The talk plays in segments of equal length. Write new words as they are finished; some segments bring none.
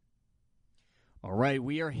All right,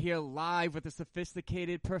 we are here live with the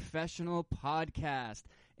Sophisticated Professional Podcast,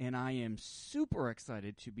 and I am super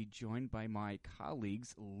excited to be joined by my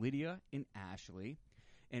colleagues, Lydia and Ashley,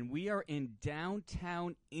 and we are in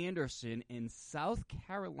downtown Anderson in South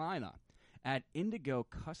Carolina at Indigo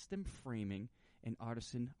Custom Framing and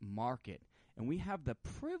Artisan Market, and we have the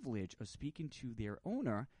privilege of speaking to their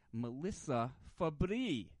owner, Melissa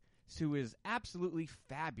Fabry, who is absolutely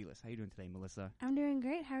fabulous. How are you doing today, Melissa? I'm doing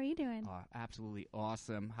great. How are you doing? Absolutely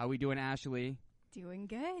awesome. How are we doing, Ashley? Doing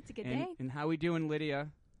good. It's a good day. And how are we doing, Lydia?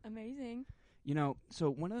 Amazing. You know, so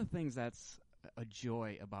one of the things that's a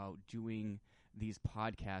joy about doing these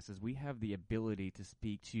podcasts is we have the ability to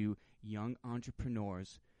speak to young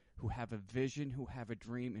entrepreneurs who have a vision, who have a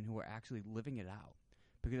dream, and who are actually living it out.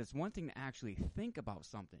 Because it's one thing to actually think about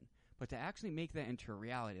something, but to actually make that into a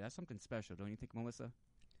reality, that's something special, don't you think, Melissa?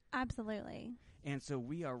 Absolutely. And so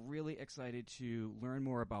we are really excited to learn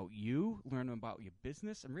more about you, learn about your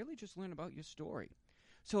business, and really just learn about your story.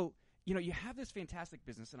 So, you know, you have this fantastic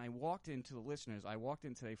business, and I walked in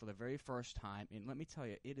today for the very first time, and let me tell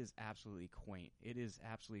you, it is absolutely quaint. It is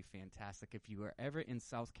absolutely fantastic. If you are ever in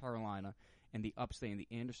South Carolina and the upstate in the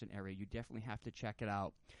Anderson area, you definitely have to check it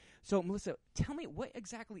out. So, Melissa, tell me, what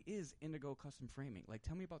exactly is Indigo Custom Framing? Like,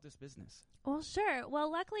 tell me about this business. Well, sure.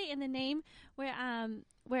 Well, luckily in the name,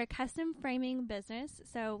 we're a custom framing business,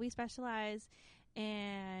 so we specialize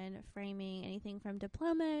in framing anything from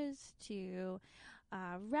diplomas to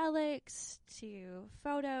relics to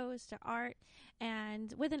photos to art.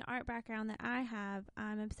 And with an art background that I have,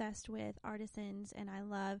 I'm obsessed with artisans and I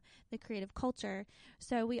love the creative culture.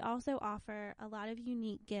 So we also offer a lot of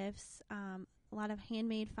unique gifts, a lot of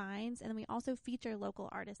handmade finds, and then we also feature local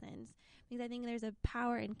artisans because I think there's a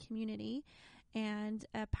power in community and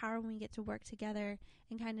a power when we get to work together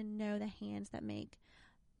and kind of know the hands that make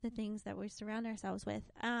the things that we surround ourselves with.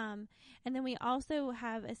 And then we also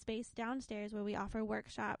have a space downstairs where we offer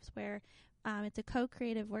workshops where it's a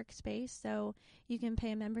co-creative workspace. So you can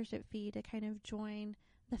pay a membership fee to kind of join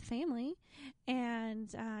the family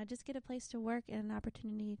and just get a place to work and an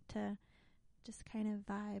opportunity to just kind of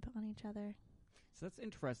vibe on each other. So that's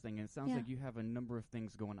interesting, and it sounds like you have a number of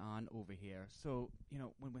things going on over here. So, you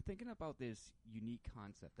know, when we're thinking about this unique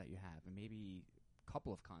concept that you have, and maybe a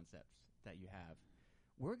couple of concepts that you have,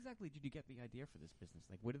 where exactly did you get the idea for this business?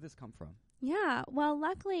 Like, where did this come from? Yeah, well,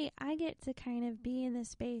 luckily, I get to kind of be in the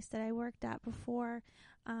space that I worked at before.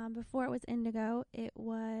 Before it was Indigo, it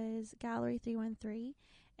was Gallery 313,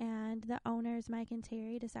 and the owners, Mike and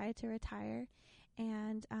Terry, decided to retire.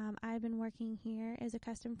 And I've been working here as a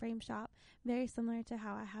custom frame shop, very similar to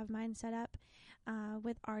how I have mine set up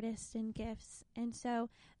with artists and gifts. And so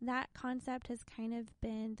that concept has kind of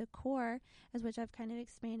been the core as which I've kind of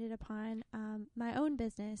expanded upon my own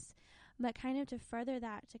business, but kind of to further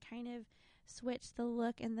that, to kind of switch the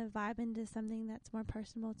look and the vibe into something that's more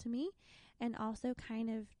personal to me, and also kind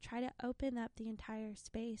of try to open up the entire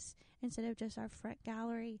space instead of just our front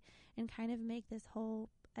gallery and kind of make this whole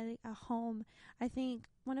a home. I think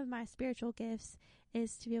one of my spiritual gifts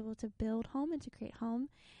is to be able to build home and to create home.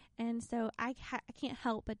 And so I can't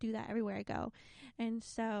help but do that everywhere I go. And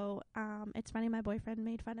so it's funny, my boyfriend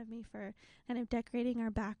made fun of me for kind of decorating our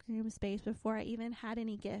back room space before I even had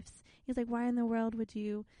any gifts. He's like, why in the world would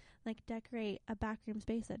you like decorate a back room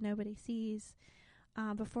space that nobody sees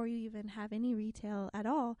before you even have any retail at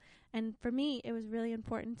all? And for me, it was really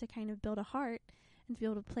important to kind of build a heart and to be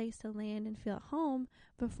able to place to land and feel at home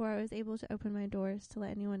before I was able to open my doors to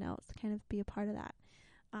let anyone else kind of be a part of that.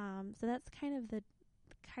 So that's kind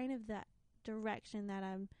of that direction that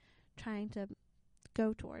I'm trying to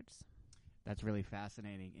go towards. That's really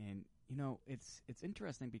fascinating. And, you know, it's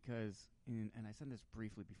interesting because, and I said this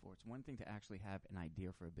briefly before, it's one thing to actually have an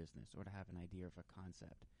idea for a business or to have an idea of a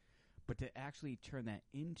concept. But to actually turn that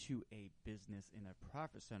into a business in a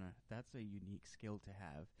profit center, that's a unique skill to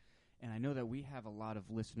have. And I know that we have a lot of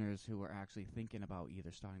listeners who are actually thinking about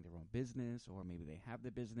either starting their own business or maybe they have the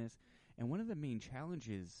business. And one of the main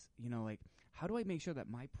challenges, you know, like, how do I make sure that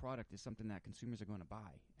my product is something that consumers are going to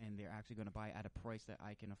buy and they're actually going to buy at a price that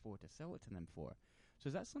I can afford to sell it to them for? So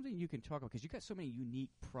is that something you can talk about? Because you got so many unique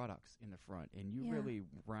products in the front and you really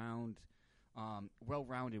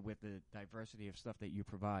well-rounded with the diversity of stuff that you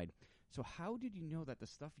provide. So how did you know that the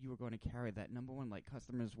stuff you were going to carry, that number one, like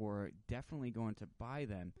customers were definitely going to buy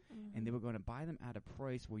them and they were going to buy them at a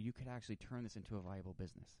price where you could actually turn this into a viable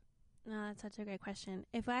business? No, that's such a great question.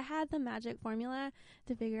 If I had the magic formula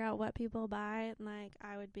to figure out what people buy, like,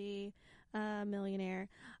 I would be a millionaire.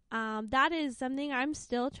 That is something I'm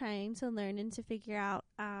still trying to learn and to figure out.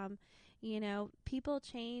 You know, people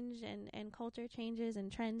change and culture changes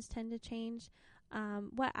and trends tend to change.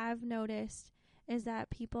 What I've noticed is that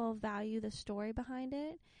people value the story behind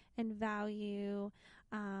it and value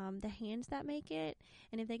the hands that make it.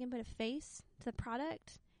 And if they can put a face to the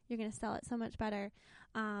product, you're going to sell it so much better.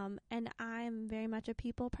 And I'm very much a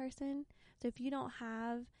people person. So if you don't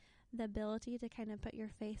have the ability to kind of put your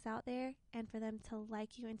face out there and for them to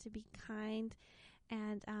like you and to be kind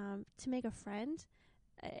and to make a friend,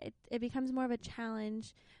 it becomes more of a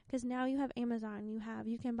challenge, because now you have Amazon,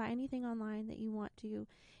 you can buy anything online that you want to.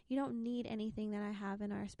 You don't need anything that I have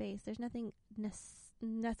in our space. There's nothing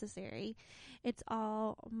necessary. It's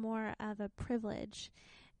all more of a privilege.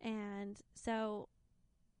 And so,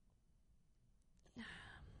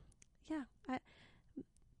 yeah,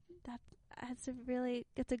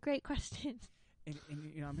 it's a great question. And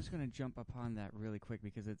I'm just going to jump upon that really quick,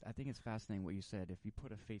 because I think it's fascinating what you said. If you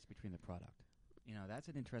put a face between the product, that's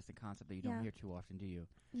an interesting concept that you don't hear too often, do you?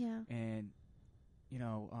 Yeah. And, I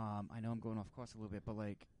know I'm going off course a little bit, but,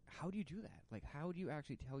 like, how do you do that? Like, how do you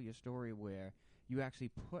actually tell your story where you actually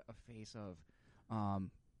put a face of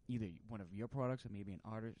either one of your products or maybe an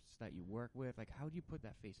artist that you work with? Like, how do you put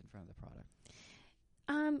that face in front of the product?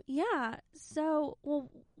 Yeah. So,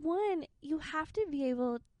 one, you have to be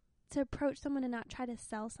able to approach someone and not try to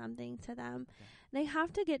sell something to them. Okay. They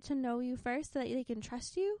have to get to know you first so that they can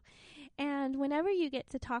trust you. And whenever when I get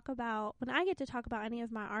to talk about any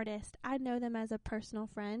of my artists, I know them as a personal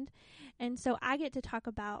friend. And so I get to talk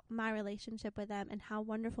about my relationship with them and how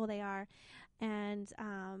wonderful they are and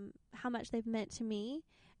how much they've meant to me.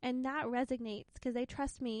 And that resonates because they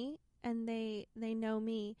trust me and they know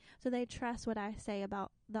me. So they trust what I say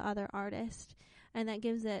about the other artist. And that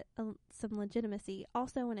gives it some legitimacy.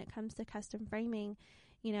 Also, when it comes to custom framing,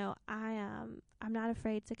 I'm not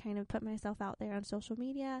afraid to kind of put myself out there on social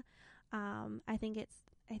media. I think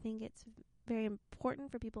it's very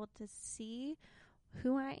important for people to see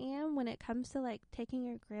who I am when it comes to like taking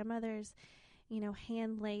your grandmother's,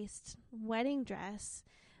 hand-laced wedding dress,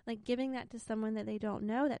 like giving that to someone that they don't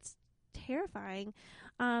know. That's terrifying.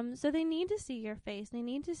 So they need to see your face. They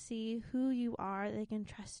need to see who you are. They can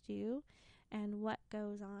trust you and what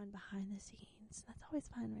goes on behind the scenes. That's always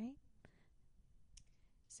fun, right?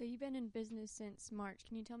 So you've been in business since March.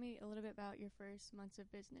 Can you tell me a little bit about your first months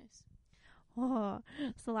of business? Oh,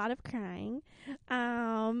 it's a lot of crying,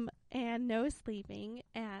 and no sleeping,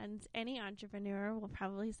 and any entrepreneur will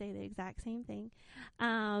probably say the exact same thing.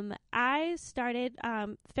 I started,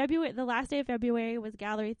 the last day of February was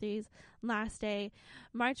Gallery 3's last day.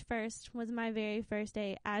 March 1st was my very first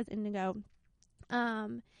day as Indigo.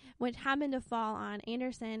 Which happened to fall on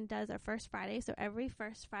Anderson does our first Friday. So every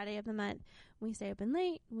first Friday of the month, we stay open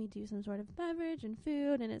late. We do some sort of beverage and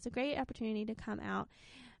food, and it's a great opportunity to come out,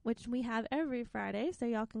 which we have every Friday. So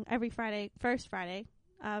y'all can every Friday, first Friday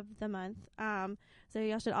of the month. So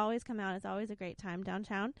y'all should always come out. It's always a great time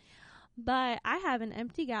downtown. But I have an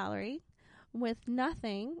empty gallery with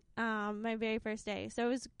nothing my very first day.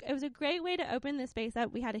 So it was a great way to open the space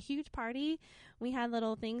up. We had a huge party. We had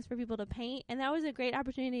little things for people to paint, and that was a great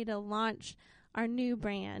opportunity to launch our new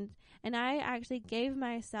brand. And I actually gave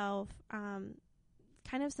myself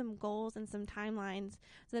kind of some goals and some timelines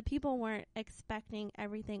so that people weren't expecting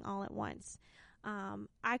everything all at once.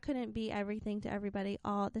 I couldn't be everything to everybody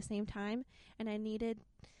all at the same time, and I needed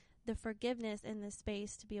the forgiveness in this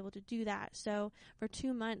space to be able to do that. So for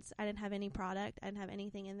 2 months, I didn't have any product. I didn't have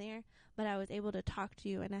anything in there, but I was able to talk to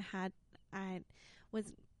you, and I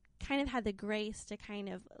was kind of had the grace to kind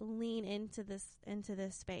of lean into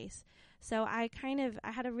this space. So I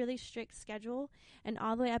had a really strict schedule, and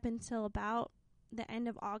all the way up until about the end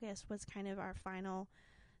of August was kind of our final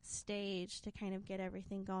stage to kind of get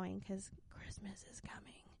everything going, because Christmas is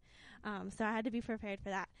coming. So I had to be prepared for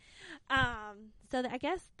that. I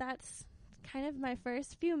guess that's kind of my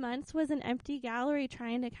first few months was an empty gallery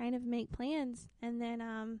trying to kind of make plans, and then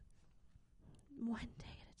one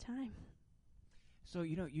day at a time. So,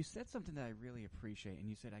 you said something that I really appreciate, and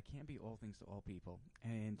you said, I can't be all things to all people.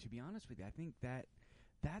 And to be honest with you, I think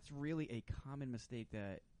that's really a common mistake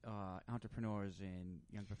that entrepreneurs and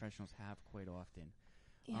young professionals have quite often.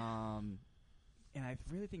 Yeah. And I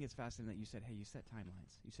really think it's fascinating that you said, hey, you set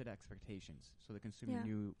timelines, you set expectations, so the consumer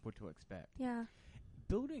knew what to expect. Yeah.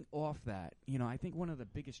 Building off that, I think one of the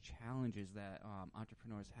biggest challenges that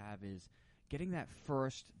entrepreneurs have is getting that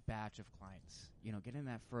first batch of clients, getting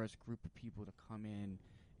that first group of people to come in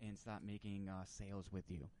and start making sales with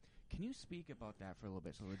you. Can you speak about that for a little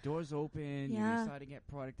bit? So the door's open, you decide to get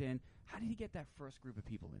product in. How did you get that first group of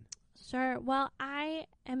people in? Sure. Well, I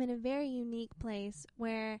am in a very unique place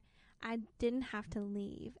where I didn't have to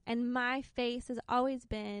leave. And my face has always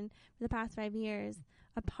been, for the past 5 years,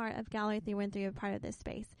 a part of Gallery 313, a part of this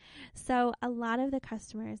space. So a lot of the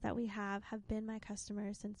customers that we have been my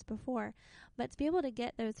customers since before. But to be able to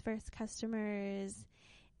get those first customers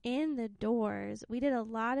in the doors, we did a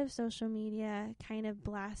lot of social media kind of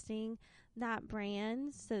blasting that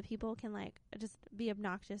brand so that people can like just be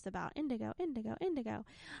obnoxious about Indigo, to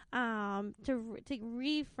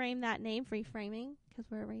reframe that name, reframing, because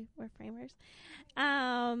we're framers.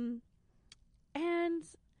 And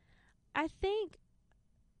I think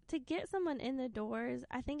to get someone in the doors,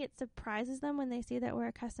 I think it surprises them when they see that we're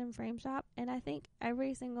a custom frame shop. And I think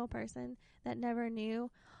every single person that never knew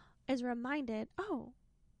is reminded, oh,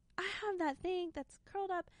 I have that thing that's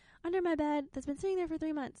curled up under my bed that's been sitting there for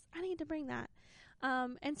 3 months. I need to bring that.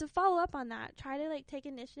 And to follow up on that, try to like take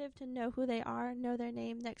initiative to know who they are, know their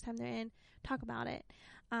name next time they're in, talk about it.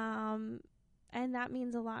 And that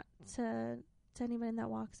means a lot to anyone that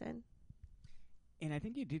walks in. And I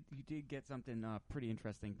think you did get something pretty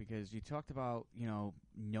interesting, because you talked about,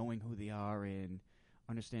 knowing who they are and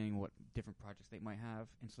understanding what different projects they might have.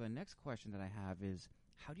 And so the next question that I have is,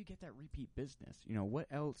 how do you get that repeat business? What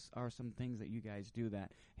else are some things that you guys do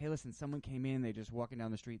that, hey, listen, someone came in, they just walking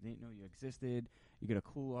down the street, they didn't know you existed, you get a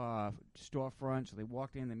cool storefront, so they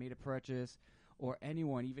walked in, they made a purchase, or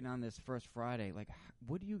anyone, even on this first Friday, like,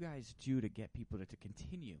 what do you guys do to get people to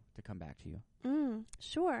continue to come back to you?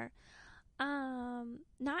 Sure.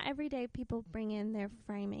 Not every day people bring in their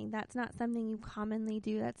framing. That's not something you commonly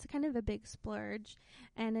do. That's kind of a big splurge,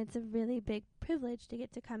 and it's a really big privilege to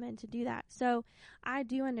get to come in to do that. So I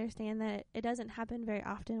do understand that it doesn't happen very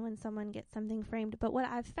often when someone gets something framed. But what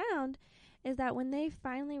I've found is that when they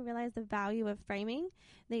finally realize the value of framing,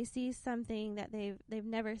 they see something that they've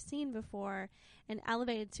never seen before and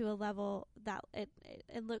elevated to a level that it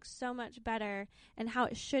looks so much better and how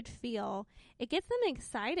it should feel. It gets them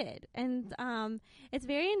excited, and it's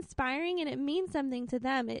very inspiring, and it means something to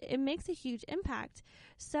them. It makes a huge impact.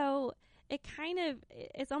 So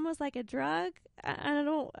it's almost like a drug.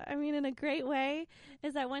 I mean in a great way,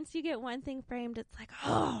 is that once you get one thing framed, it's like,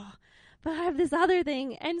 oh, but I have this other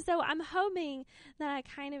thing. And so I'm hoping that I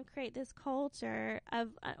kind of create this culture of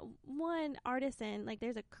one artisan, like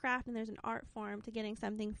there's a craft and there's an art form to getting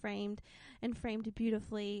something framed and framed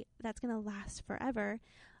beautifully that's going to last forever.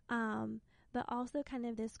 But also kind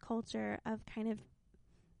of this culture of kind of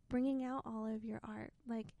bringing out all of your art.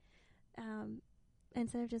 Like,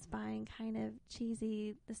 instead of just buying kind of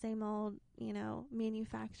cheesy, the same old,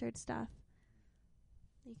 manufactured stuff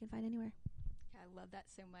that you can find anywhere. I love that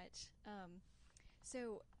so much.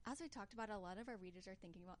 So as we talked about, a lot of our readers are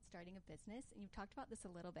thinking about starting a business, and you've talked about this a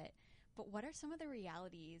little bit, but what are some of the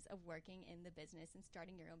realities of working in the business and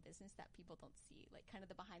starting your own business that people don't see, like kind of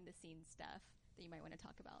the behind the scenes stuff that you might want to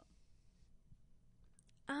talk about?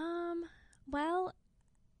 Well,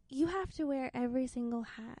 you have to wear every single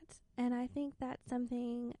hat. And I think that's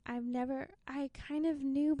something I kind of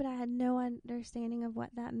knew, but I had no understanding of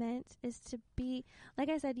what that meant, is to be, like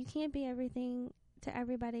I said, you can't be everything to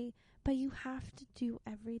everybody, but you have to do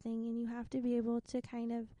everything, and you have to be able to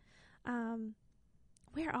kind of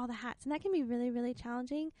wear all the hats. And that can be really, really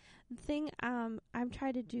challenging. The thing I've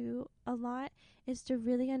tried to do a lot is to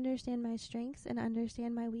really understand my strengths and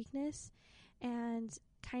understand my weakness, and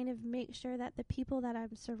kind of make sure that the people that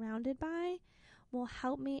I'm surrounded by will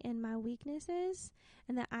help me in my weaknesses,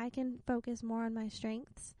 and that I can focus more on my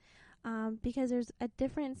strengths. Because there's a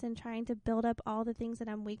difference in trying to build up all the things that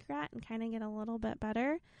I'm weaker at and kind of get a little bit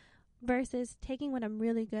better, versus taking what I'm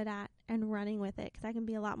really good at and running with it, because I can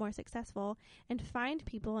be a lot more successful and find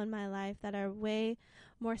people in my life that are way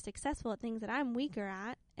more successful at things that I'm weaker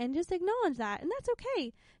at, and just acknowledge that. And that's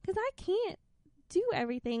okay, because I can't do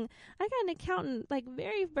everything. I got an accountant like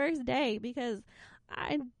very first day, because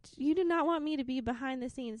you do not want me to be behind the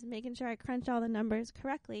scenes making sure I crunch all the numbers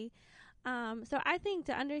correctly. So I think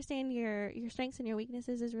to understand your strengths and your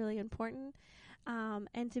weaknesses is really important.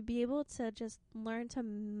 And to be able to just learn to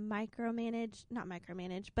not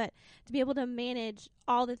micromanage, but to be able to manage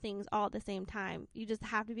all the things all at the same time. You just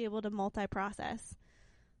have to be able to multi-process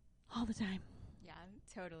all the time. Yeah,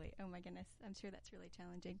 totally. Oh my goodness. I'm sure that's really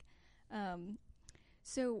challenging.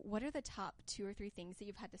 So what are the top 2 or 3 things that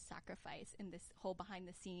you've had to sacrifice in this whole behind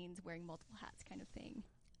the scenes, wearing multiple hats kind of thing?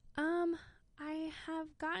 I have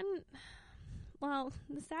gotten, well,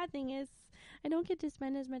 the sad thing is I don't get to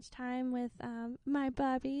spend as much time with my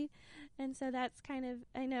Bobby, and so that's kind of,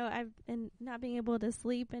 I know I've been not being able to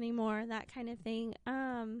sleep anymore, that kind of thing.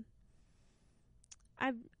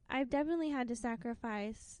 I've definitely had to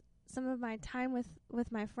sacrifice some of my time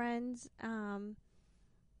with my friends,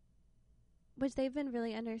 which they've been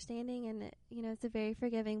really understanding, and it's a very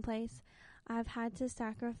forgiving place. I've had to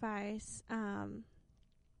sacrifice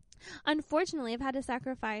unfortunately, I've had to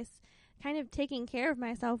sacrifice kind of taking care of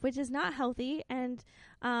myself, which is not healthy. And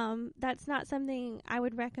that's not something I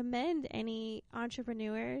would recommend any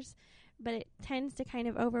entrepreneurs, but it tends to kind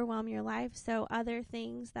of overwhelm your life. So other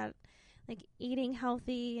things that like eating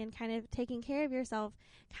healthy and kind of taking care of yourself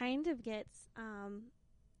kind of gets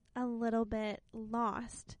a little bit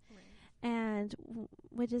lost. And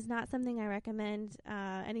which is not something I recommend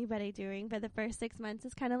anybody doing. But the first 6 months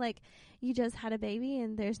is kind of like you just had a baby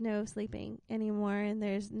and there's no sleeping anymore and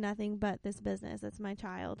there's nothing but this business. It's my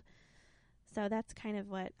child. So that's kind of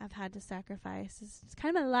what I've had to sacrifice. It's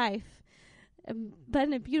kind of my life, but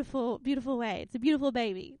in a beautiful, beautiful way. It's a beautiful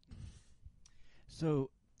baby.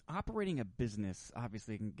 So operating a business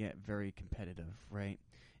obviously can get very competitive, right?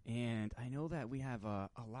 And I know that we have a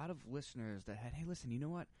lot of listeners that had, hey, listen, you know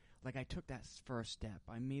what? Like, I took that first step.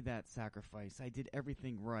 I made that sacrifice. I did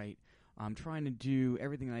everything right. I'm trying to do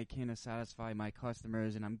everything I can to satisfy my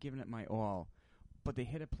customers, and I'm giving it my all. But they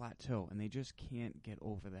hit a plateau, and they just can't get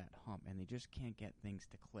over that hump, and they just can't get things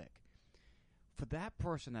to click. For that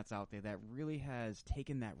person that's out there that really has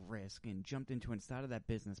taken that risk and jumped into and started that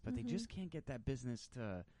business, but they just can't get that business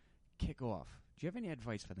to kick off, do you have any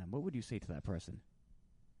advice for them? What would you say to that person?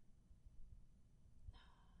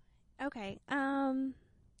 Okay.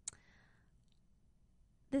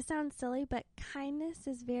 This sounds silly, but kindness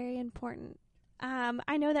is very important.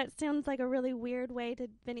 I know that sounds like a really weird way to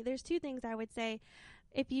finish. There's two things I would say.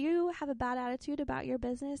 If you have a bad attitude about your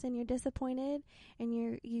business and you're disappointed and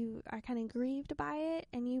you are kind of grieved by it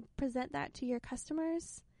and you present that to your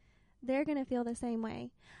customers, they're going to feel the same way.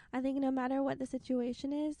 I think no matter what the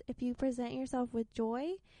situation is, if you present yourself with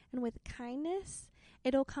joy and with kindness,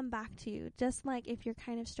 it'll come back to you. Just like if you're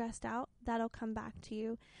kind of stressed out, that'll come back to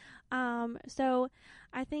you. So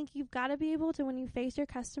I think you've got to be able to, when you face your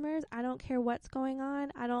customers, I don't care what's going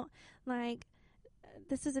on. I don't like,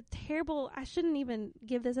 this is a terrible, I shouldn't even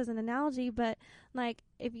give this as an analogy, but like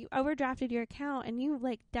if you overdrafted your account and you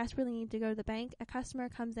like desperately need to go to the bank, a customer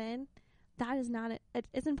comes in, that is not,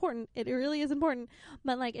 it's important. It really is important,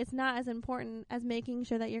 but like it's not as important as making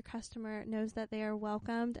sure that your customer knows that they are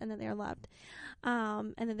welcomed and that they're loved,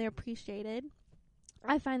 and that they're appreciated.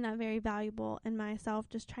 I find that very valuable in myself,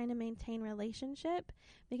 just trying to maintain relationship,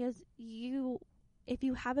 because if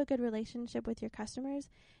you have a good relationship with your customers,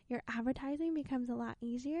 your advertising becomes a lot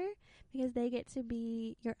easier because they get to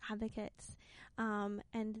be your advocates,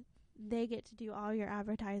 and they get to do all your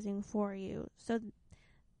advertising for you. So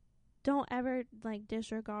don't ever like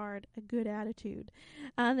disregard a good attitude.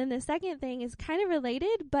 Then the second thing is kind of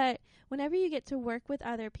related, but whenever you get to work with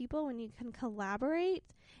other people, when you can collaborate,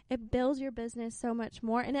 it builds your business so much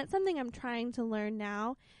more. And that's something I'm trying to learn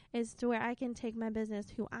now, is to where I can take my business,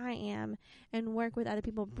 who I am, and work with other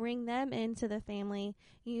people, bring them into the family,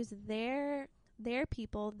 use their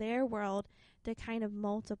people, their world to kind of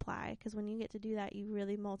multiply. Because when you get to do that, you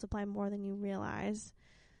really multiply more than you realize.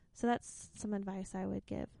 So that's some advice I would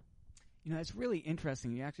give. You know, it's really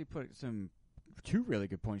interesting. You actually put two really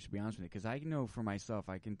good points, to be honest with you, because I know for myself,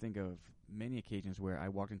 I can think of many occasions where I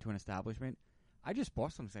walked into an establishment, I just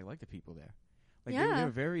bought something because I liked the people there. Like, they were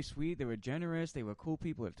very sweet, they were generous, they were cool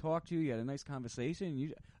people to talk to, you had a nice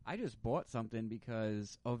conversation. I just bought something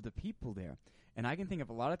because of the people there. And I can think of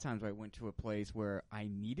a lot of times where I went to a place where I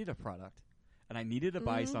needed a product, and I needed to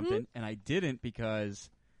buy something, and I didn't because,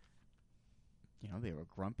 you know, they were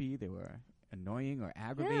grumpy, they were annoying or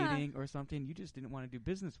aggravating or something. You just didn't want to do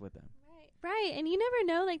business with them. Right. And you never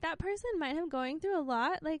know, like that person might have going through a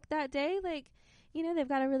lot like that day, like, you know, they've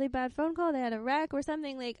got a really bad phone call, they had a wreck or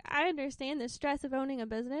something. Like, I understand the stress of owning a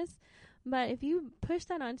business, but if you push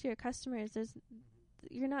that onto your customers,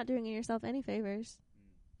 you're not doing yourself any favors.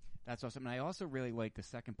 That's awesome. And I also really like the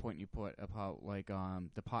second point you put about like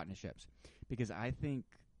the partnerships, because I think,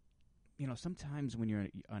 you know, sometimes when you're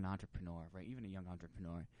an entrepreneur, right, even a young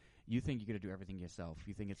entrepreneur, you think you got to do everything yourself.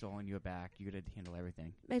 You think it's all on your back. You got to handle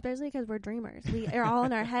everything. Especially because we're dreamers. We are all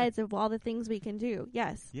in our heads of all the things we can do.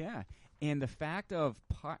 Yes. Yeah. And the fact of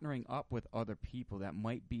partnering up with other people that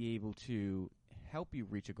might be able to help you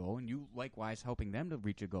reach a goal, and you likewise helping them to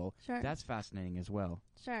reach a goal, that's fascinating as well.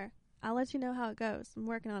 Sure. I'll let you know how it goes. I'm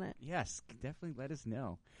working on it. Yes, definitely let us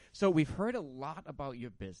know. So we've heard a lot about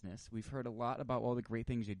your business. We've heard a lot about all the great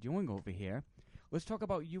things you're doing over here. Let's talk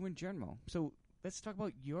about you in general. So let's talk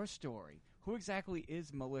about your story. Who exactly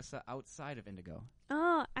is Melissa outside of Indigo?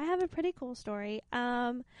 Oh, I have a pretty cool story.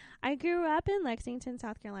 I grew up in Lexington,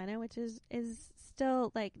 South Carolina, which is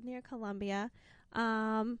still like near Columbia.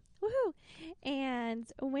 Woohoo! And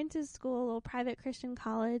went to school, a little private Christian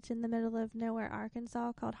college in the middle of nowhere,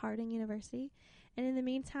 Arkansas, called Harding University. And in the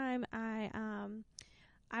meantime, I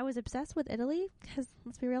I was obsessed with Italy because,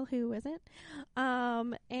 let's be real, who isn't?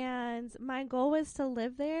 And my goal was to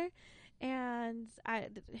live there. And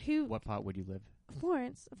What part would you live?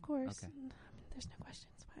 Florence, of course. Okay. There's no questions.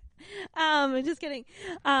 But, just kidding.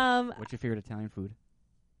 What's your favorite Italian food?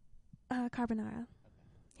 Carbonara.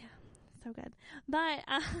 Yeah, so good. But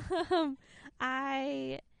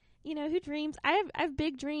who dreams? I have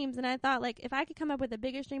big dreams, and I thought, like, if I could come up with the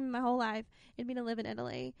biggest dream in my whole life, it'd be to live in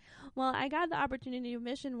Italy. Well, I got the opportunity to do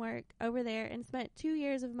mission work over there and spent 2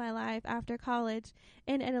 years of my life after college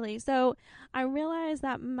in Italy. So I realized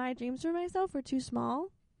that my dreams for myself were too small,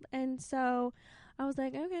 and so I was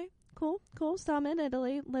like, okay, cool. So I'm in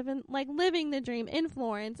Italy, living the dream in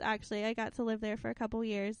Florence. Actually, I got to live there for a couple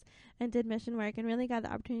years and did mission work, and really got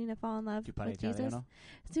the opportunity to fall in love with Jesus.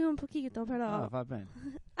 Sì, un pochino, però. Va bene.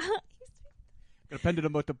 Depende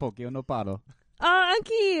molto poco, io non parlo. Oh,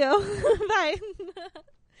 anch'io. Bye.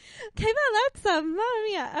 Okay, that's mamma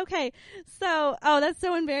mia. Okay, so that's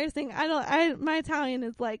so embarrassing. My Italian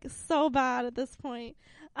is like so bad at this point.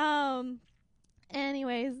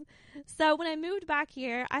 Anyways, so when I moved back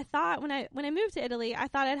here, I thought when I moved to Italy, I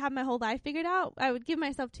thought I'd have my whole life figured out. I would give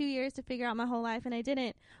myself 2 years to figure out my whole life, and I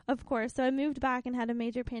didn't, of course. So I moved back and had a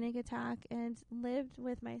major panic attack and lived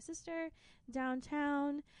with my sister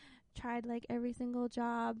downtown. Tried like every single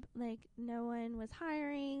job, like no one was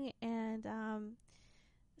hiring, and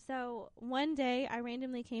so one day I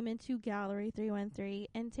randomly came into Gallery 313,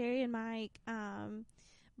 and Terry and Mike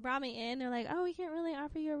brought me in. They're like, oh, we can't really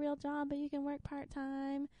offer you a real job, but you can work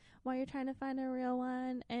part-time while you're trying to find a real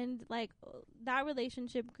one. And like that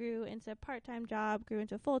relationship grew into a part-time job, grew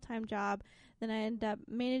into a full-time job. Then I ended up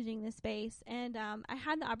managing the space, and I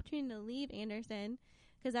had the opportunity to leave Anderson,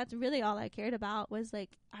 because that's really all I cared about. Was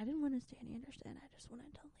like, I didn't want to stay in Anderson. I just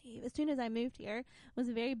wanted to leave. As soon as I moved here, was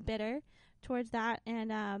very bitter towards that,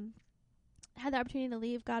 and had the opportunity to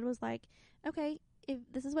leave. God was like, okay, if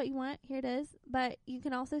this is what you want, here it is. But you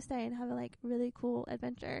can also stay and have a like really cool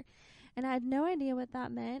adventure. And I had no idea what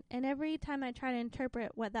that meant. And every time I try to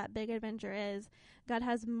interpret what that big adventure is, God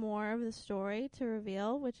has more of the story to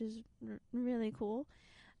reveal, which is really cool.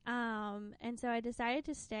 And so I decided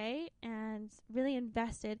to stay and really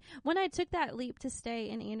invested. When I took that leap to stay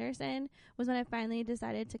in Anderson was when I finally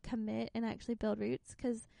decided to commit and actually build roots,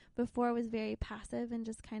 because before I was very passive and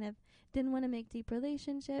just kind of didn't want to make deep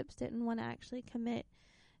relationships, didn't want to actually commit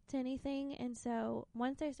to anything. And so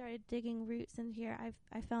once I started digging roots in here,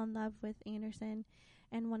 I fell in love with Anderson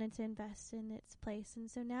and wanted to invest in its place. And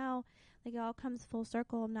so now, like, it all comes full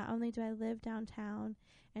circle. Not only do I live downtown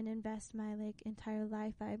and invest my like entire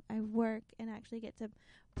life, I work and actually get to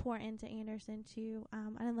pour into Anderson too.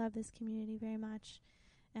 I love this community very much,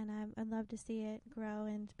 and I'd love to see it grow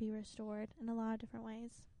and be restored in a lot of different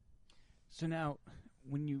ways. So now,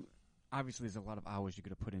 when you obviously there's a lot of hours you got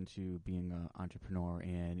to put into being an entrepreneur,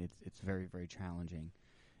 and it's very, very challenging.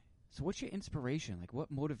 So what's your inspiration? Like,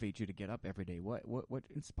 what motivates you to get up every day? What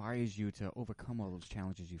inspires you to overcome all those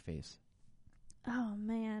challenges you face? Oh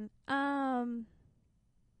man.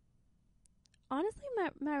 Honestly,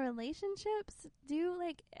 my relationships do,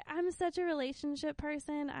 like, I'm such a relationship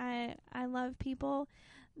person. I love people.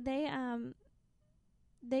 They kind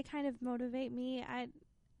of motivate me.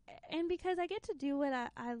 And because I get to do what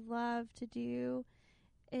I love to do,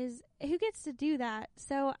 is who gets to do that?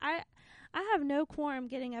 So I have no qualm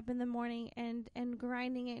getting up in the morning and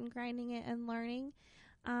grinding it and learning,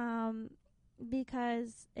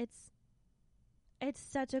 because it's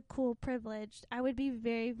such a cool privilege. I would be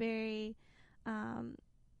very, very,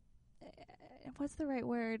 what's the right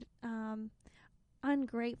word?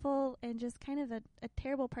 Ungrateful and just kind of a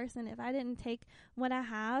terrible person if I didn't take what I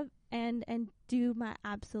have and do my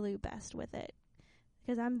absolute best with it,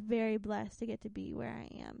 because I'm very blessed to get to be where I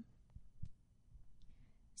am.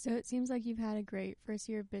 So it seems like you've had a great first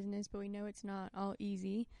year of business, but we know it's not all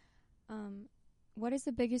easy. What is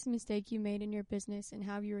the biggest mistake you made in your business, and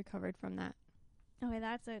how have you recovered from that? Okay,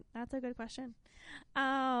 that's a good question.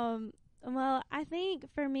 Well, I think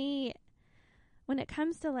for me, when it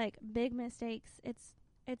comes to like big mistakes,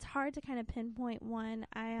 it's hard to kind of pinpoint one.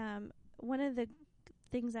 One of the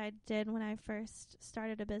things I did when I first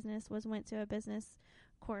started a business was went to a business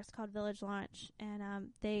course called Village Launch, and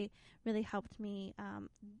they really helped me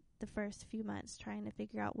the first few months trying to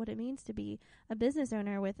figure out what it means to be a business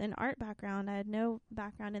owner with an art background. I had no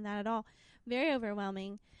background in that at all. Very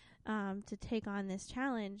overwhelming to take on this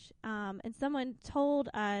challenge. And someone told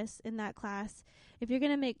us in that class, you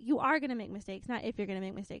are going to make mistakes, not if you're going to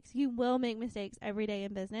make mistakes. You will make mistakes every day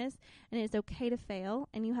in business, and it's okay to fail,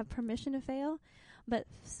 and you have permission to fail, but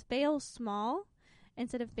fail small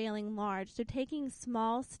instead of failing large. So taking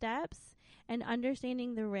small steps and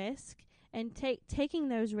understanding the risk and taking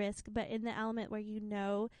those risks, but in the element where you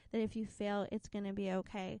know that if you fail, it's going to be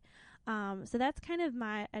okay. So that's kind of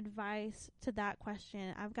my advice to that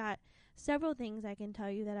question. I've got several things I can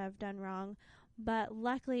tell you that I've done wrong, but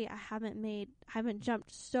luckily I haven't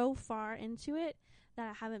jumped so far into it that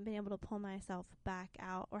I haven't been able to pull myself back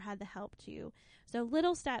out or had the help to. So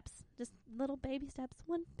little steps, just little baby steps,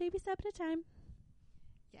 one baby step at a time.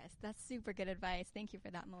 Yes, that's super good advice. Thank you for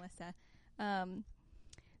that, Melissa.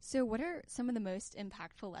 So what are some of the most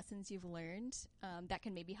impactful lessons you've learned that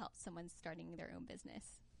can maybe help someone starting their own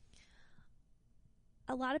business?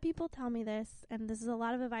 A lot of people tell me this, and this is a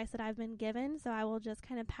lot of advice that I've been given, so I will just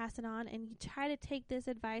kind of pass it on and try to take this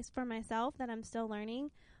advice for myself that I'm still learning.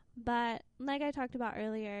 But like I talked about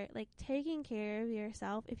earlier, like taking care of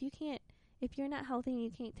yourself, if you're not healthy and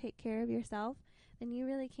you can't take care of yourself, then you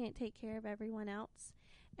really can't take care of everyone else.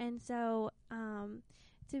 And so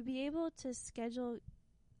to be able to schedule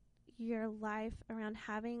your life around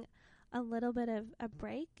having a little bit of a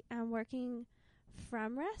break and working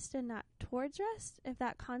from rest and not towards rest, if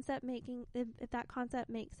that concept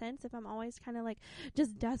makes sense, if I'm always kind of like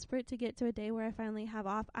just desperate to get to a day where I finally have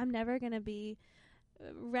off, I'm never going to be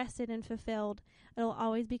rested and fulfilled. It'll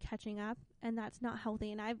always be catching up, and that's not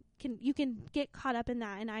healthy. And you can get caught up in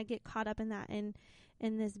that, and I get caught up in that in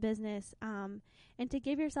this business, and to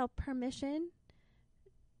give yourself permission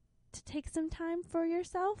to take some time for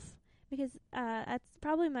yourself, because that's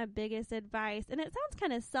probably my biggest advice. And it sounds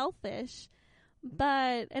kind of selfish,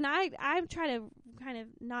 but I try to kind of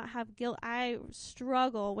not have guilt. I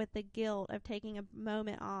struggle with the guilt of taking a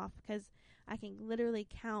moment off, because I can literally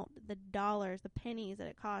count the dollars, the pennies that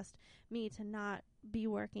it cost me to not be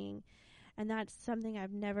working. And that's something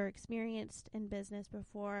I've never experienced in business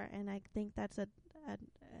before. And I think that's a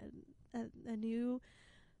new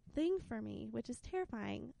thing for me, which is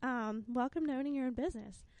terrifying. Welcome to owning your own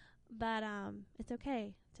business. But it's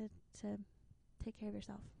okay to take care of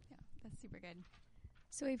yourself. Yeah, that's super good.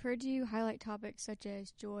 So we've heard you highlight topics such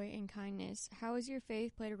as joy and kindness. How has your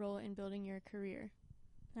faith played a role in building your career?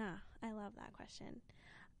 I love that question.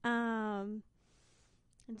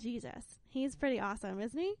 Jesus, he's pretty awesome,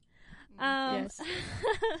 isn't he? Yes.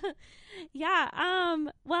 Yeah.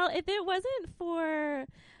 Well, if it wasn't for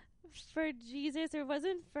Jesus, or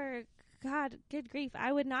wasn't for God, good grief,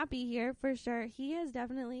 I would not be here for sure. He has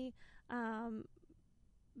definitely been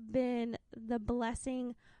the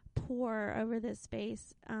blessing pour over this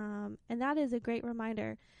space, and that is a great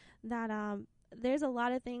reminder that there's a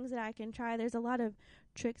lot of things that I can try. There's a lot of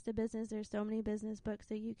tricks to business. There's so many business books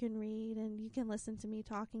that you can read, and you can listen to me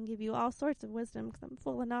talk and give you all sorts of wisdom, because I'm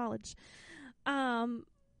full of knowledge. But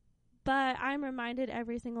I'm reminded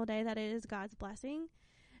every single day that it is God's blessing.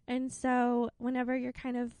 And so whenever you're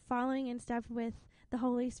kind of following in step with the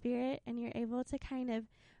Holy Spirit, and you're able to kind of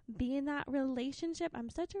be in that relationship, I'm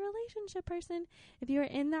such a relationship person. If you're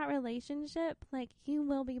in that relationship, like, you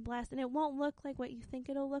will be blessed, and it won't look like what you think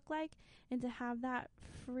it'll look like. And to have that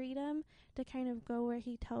freedom to kind of go where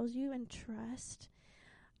He tells you and trust,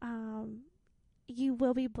 you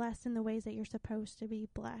will be blessed in the ways that you're supposed to be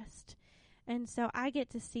blessed. And so I get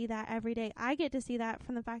to see that every day. I get to see that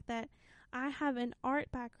from the fact that I have an art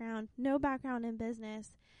background, no background in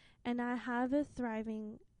business, and I have a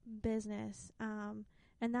thriving business.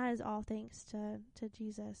 And that is all thanks to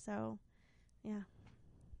Jesus. So, yeah.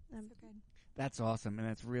 So good. That's awesome, and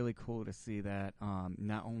it's really cool to see that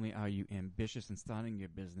not only are you ambitious in starting your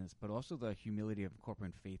business, but also the humility of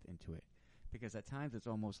incorporating faith into it. Because at times it's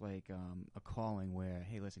almost like a calling where,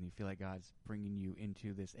 hey, listen, you feel like God's bringing you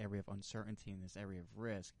into this area of uncertainty and this area of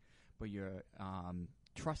risk, but you're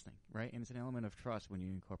trusting, right? And it's an element of trust when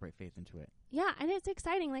you incorporate faith into it. Yeah, and it's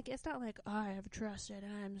exciting. Like, it's not like, oh, I have trusted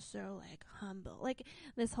and I'm so, like, humble. Like,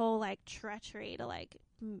 this whole, like, treachery to, like,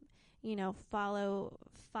 follow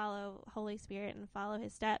Holy Spirit and follow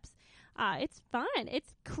His steps. It's fun.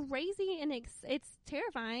 It's crazy and it's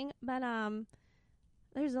terrifying, but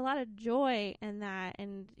there's a lot of joy in that.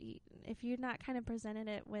 And if you're not kind of presented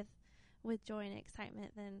it with joy and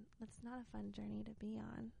excitement, then it's not a fun journey to be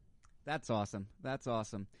on. That's awesome. That's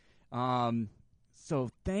awesome. So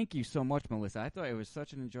thank you so much, Melissa. I thought it was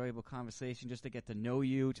such an enjoyable conversation just to get to know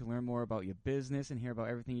you, to learn more about your business and hear about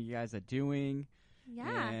everything you guys are doing.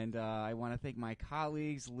 Yeah. And I want to thank my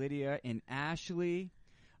colleagues, Lydia and Ashley.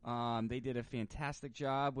 They did a fantastic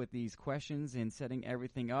job with these questions and setting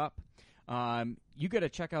everything up. You got to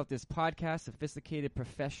check out this podcast,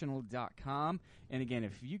 sophisticatedprofessional.com. And again,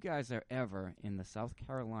 if you guys are ever in the South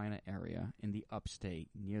Carolina area, in the upstate,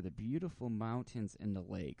 near the beautiful mountains and the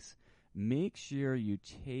lakes, make sure you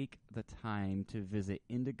take the time to visit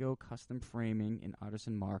Indigo Custom Framing in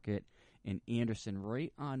Artisan Market in Anderson,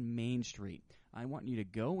 right on Main Street. I want you to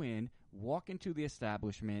go in, walk into the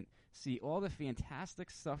establishment, see all the fantastic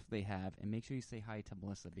stuff they have, and make sure you say hi to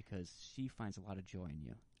Melissa because she finds a lot of joy in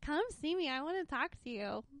you. Come see me. I want to talk to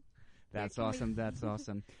you. That's awesome. That's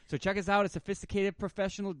awesome. So check us out at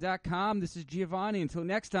sophisticatedprofessional.com. This is Giovanni. Until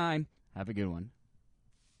next time, have a good one.